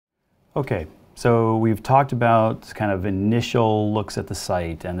Okay, so we've talked about kind of initial looks at the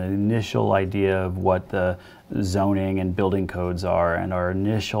site and the initial idea of what the zoning and building codes are, and our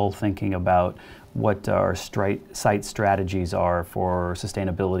initial thinking about what our site strategies are for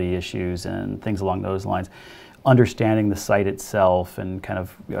sustainability issues and things along those lines. Understanding the site itself and kind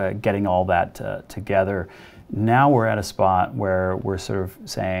of getting all that together. Now we're at a spot where we're sort of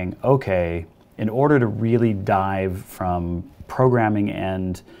saying, okay, in order to really dive from programming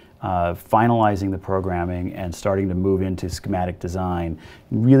and finalizing the programming and starting to move into schematic design,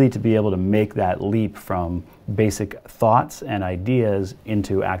 really to be able to make that leap from basic thoughts and ideas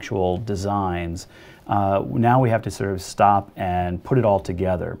into actual designs, now we have to sort of stop and put it all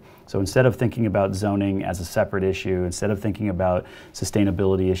together. So instead of thinking about zoning as a separate issue, instead of thinking about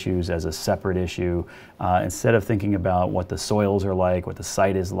sustainability issues as a separate issue, instead of thinking about what the soils are like, what the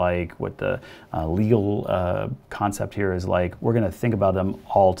site is like, what the legal concept here is like, we're going to think about them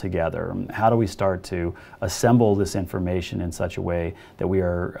all together. How do we start to assemble this information in such a way that we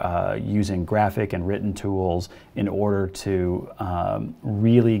are using graphic and written tools in order to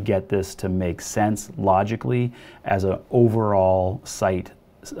really get this to make sense logically as an overall site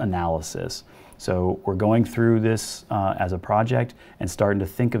analysis. So we're going through this as a project and starting to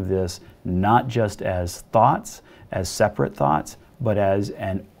think of this not just as thoughts, as separate thoughts, but as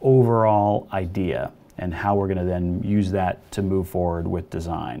an overall idea and how we're going to then use that to move forward with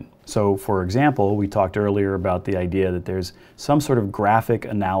design. So for example, we talked earlier about the idea that there's some sort of graphic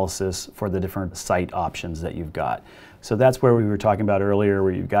analysis for the different site options that you've got. So that's where we were talking about earlier,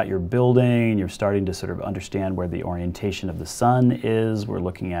 where you've got your building, you're starting to sort of understand where the orientation of the sun is. We're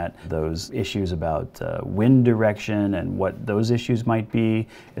looking at those issues about wind direction and what those issues might be.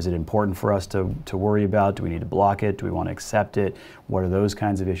 Is it important for us to worry about? Do we need to block it? Do we want to accept it? What are those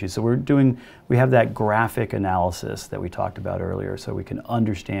kinds of issues? So we have that graphic analysis that we talked about earlier, so we can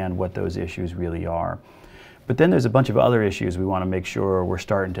understand what those issues really are. But then there's a bunch of other issues we want to make sure we're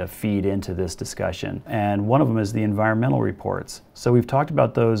starting to feed into this discussion. And one of them is the environmental reports. So we've talked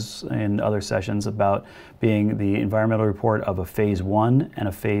about those in other sessions about being the environmental report of a phase 1 and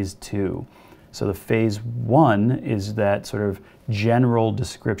a phase 2. So the phase 1 is that sort of general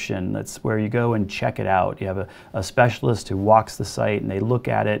description. That's where you go and check it out. You have a specialist who walks the site and they look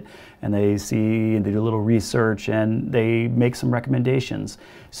at it and they see and they do a little research and they make some recommendations.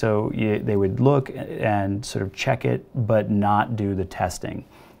 So they would look and sort of check it but not do the testing.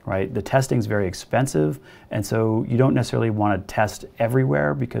 Right? The testing is very expensive, and so you don't necessarily want to test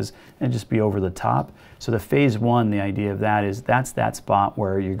everywhere because it'd just be over the top. So the phase 1, the idea of that is that's that spot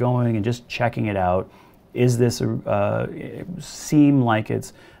where you're going and just checking it out. Is this seem like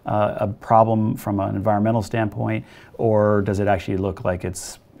it's a problem from an environmental standpoint, or does it actually look like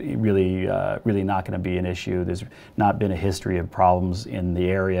it's really not going to be an issue? There's not been a history of problems in the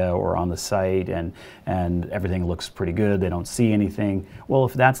area or on the site, and everything looks pretty good. They don't see anything. Well,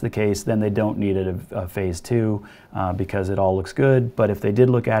 if that's the case, then they don't need a phase 2 because it all looks good. But if they did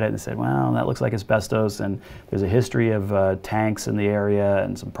look at it and said, well, that looks like asbestos, and there's a history of tanks in the area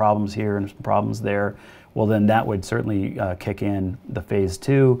and some problems here and some problems there, well, then that would certainly kick in the phase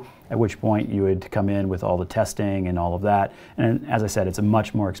 2, at which point you would come in with all the testing and all of that. And as I said, it's a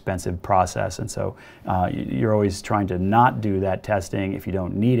much more expensive process, and so you're always trying to not do that testing if you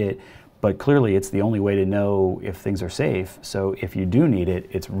don't need it, but clearly it's the only way to know if things are safe. So if you do need it,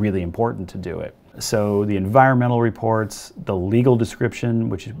 it's really important to do it. So the environmental reports, the legal description,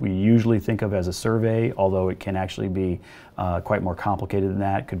 which we usually think of as a survey, although it can actually be quite more complicated than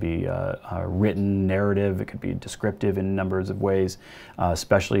that. It could be a written narrative, it could be descriptive in numbers of ways,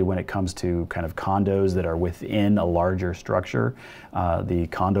 especially when it comes to kind of condos that are within a larger structure. The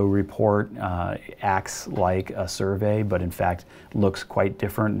condo report acts like a survey, but in fact looks quite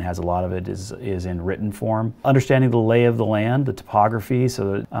different, and has a lot of it is in written form. Understanding the lay of the land, the topography,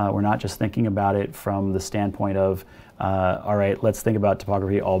 so that we're not just thinking about it from the standpoint of, all right, let's think about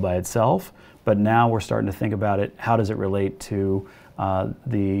topography all by itself, but now we're starting to think about it, how does it relate to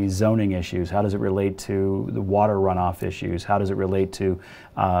the zoning issues? How does it relate to the water runoff issues? How does it relate to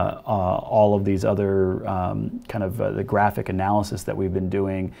all of these other kind of the graphic analysis that we've been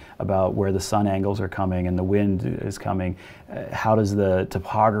doing about where the sun angles are coming and the wind is coming? How does the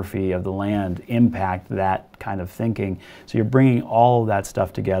topography of the land impact that kind of thinking? So you're bringing all of that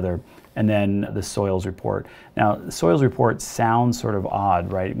stuff together. And then the soils report. Now, the soils report sounds sort of odd,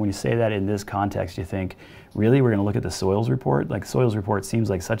 right? When you say that in this context, you think, really, we're going to look at the soils report? Like, soils report seems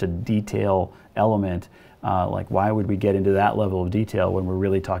like such a detail element. Like, why would we get into that level of detail when we're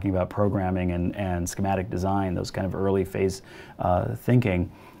really talking about programming and schematic design, those kind of early phase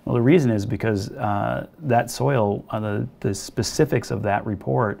thinking? Well, the reason is because that soil, the specifics of that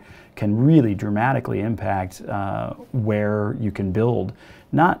report can really dramatically impact where you can build.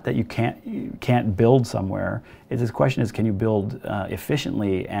 Not that you can't build somewhere. The question is, can you build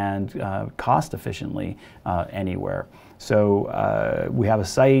efficiently and cost efficiently anywhere? So we have a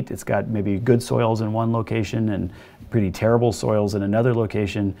site, it's got maybe good soils in one location and pretty terrible soils in another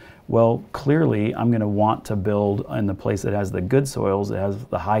location. Well, clearly I'm going to want to build in the place that has the good soils, that has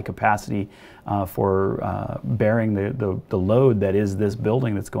the high capacity for bearing the load that is this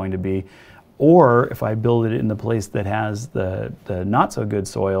building that's going to be. Or if I build it in the place that has the not so good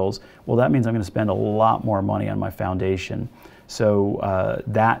soils, well, that means I'm going to spend a lot more money on my foundation. So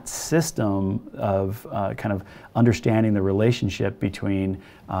that system of kind of understanding the relationship between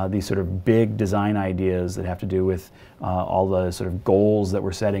these sort of big design ideas that have to do with all the sort of goals that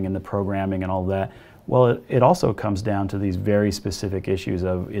we're setting in the programming and all that, well, it also comes down to these very specific issues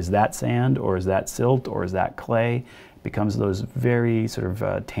of, is that sand, or is that silt, or is that clay? It becomes those very sort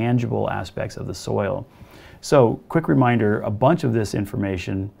of tangible aspects of the soil. So, quick reminder, a bunch of this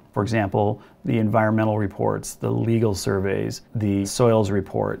information, for example, the environmental reports, the legal surveys, the soils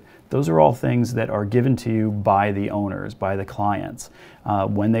report, those are all things that are given to you by the owners, by the clients.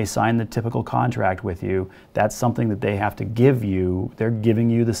 When they sign the typical contract with you, that's something that they have to give you. They're giving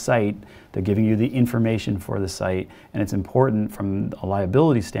you the site, they're giving you the information for the site, and it's important from a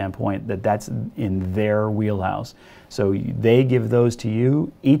liability standpoint that that's in their wheelhouse. So they give those to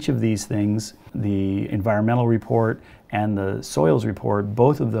you. Each of these things, the environmental report and the soils report,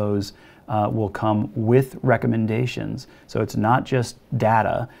 both of those will come with recommendations. So it's not just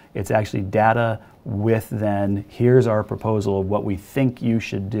data, it's actually data with then, here's our proposal of what we think you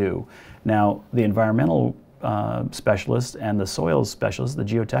should do. Now, the environmental specialists and the soils specialists, the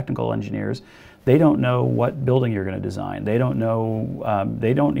geotechnical engineers, they don't know what building you're going to design. They don't know,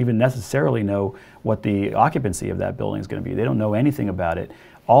 they don't even necessarily know what the occupancy of that building is going to be. They don't know anything about it.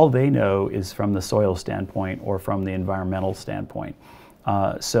 All they know is from the soil standpoint or from the environmental standpoint.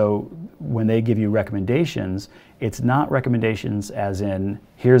 So when they give you recommendations, it's not recommendations as in,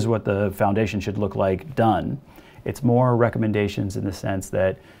 here's what the foundation should look like, done. It's more recommendations in the sense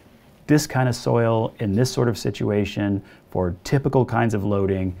that this kind of soil in this sort of situation for typical kinds of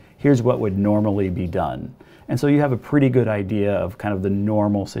loading, here's what would normally be done. And so you have a pretty good idea of kind of the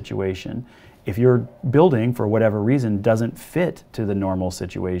normal situation. If your building, for whatever reason, doesn't fit to the normal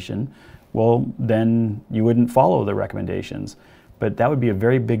situation, well, then you wouldn't follow the recommendations. But that would be a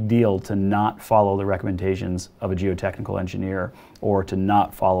very big deal to not follow the recommendations of a geotechnical engineer or to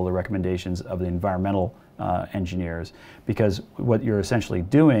not follow the recommendations of the environmental engineers. Because what you're essentially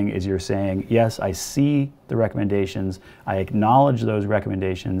doing is you're saying, yes, I see the recommendations, I acknowledge those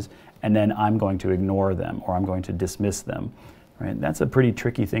recommendations, and then I'm going to ignore them or I'm going to dismiss them. Right? That's a pretty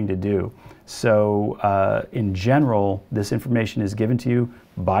tricky thing to do. So in general, this information is given to you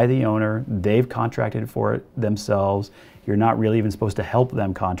by the owner. They've contracted for it themselves. You're not really even supposed to help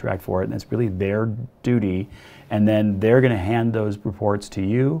them contract for it, and it's really their duty. And then they're going to hand those reports to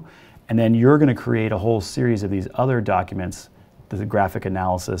you, and then you're going to create a whole series of these other documents, the graphic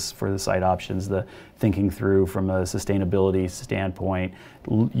analysis for the site options, the thinking through from a sustainability standpoint,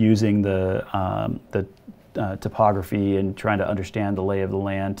 using the topography and trying to understand the lay of the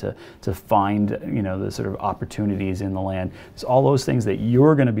land to find, the sort of opportunities in the land. It's all those things that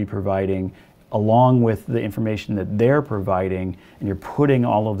you're going to be providing along with the information that they're providing, and you're putting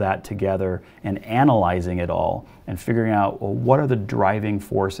all of that together and analyzing it all and figuring out, well, what are the driving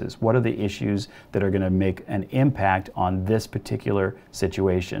forces? What are the issues that are going to make an impact on this particular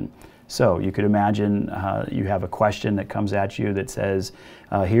situation? So you could imagine you have a question that comes at you that says,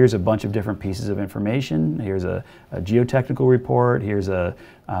 here's a bunch of different pieces of information. Here's a geotechnical report. Here's a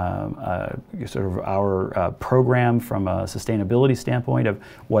sort of our program from a sustainability standpoint of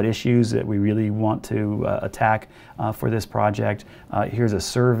what issues that we really want to attack for this project. Here's a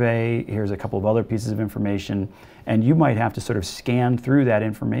survey. Here's a couple of other pieces of information. And you might have to sort of scan through that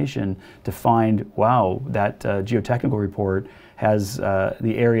information to find, wow, that geotechnical report has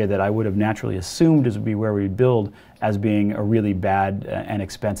the area that I would have naturally assumed would be where we'd build as being a really bad and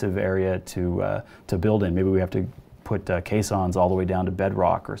expensive area to build in. Maybe we have to put caissons all the way down to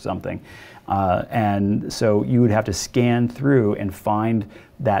bedrock or something. And so you would have to scan through and find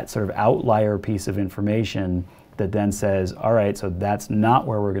that sort of outlier piece of information that then says, all right, so that's not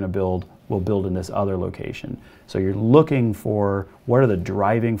where we're going to build. We'll build in this other location. So you're looking for what are the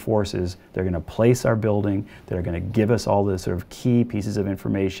driving forces that are going to place our building, that are going to give us all the sort of key pieces of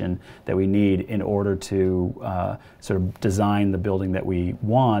information that we need in order to sort of design the building that we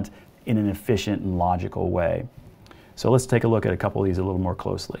want in an efficient and logical way. So let's take a look at a couple of these a little more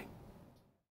closely.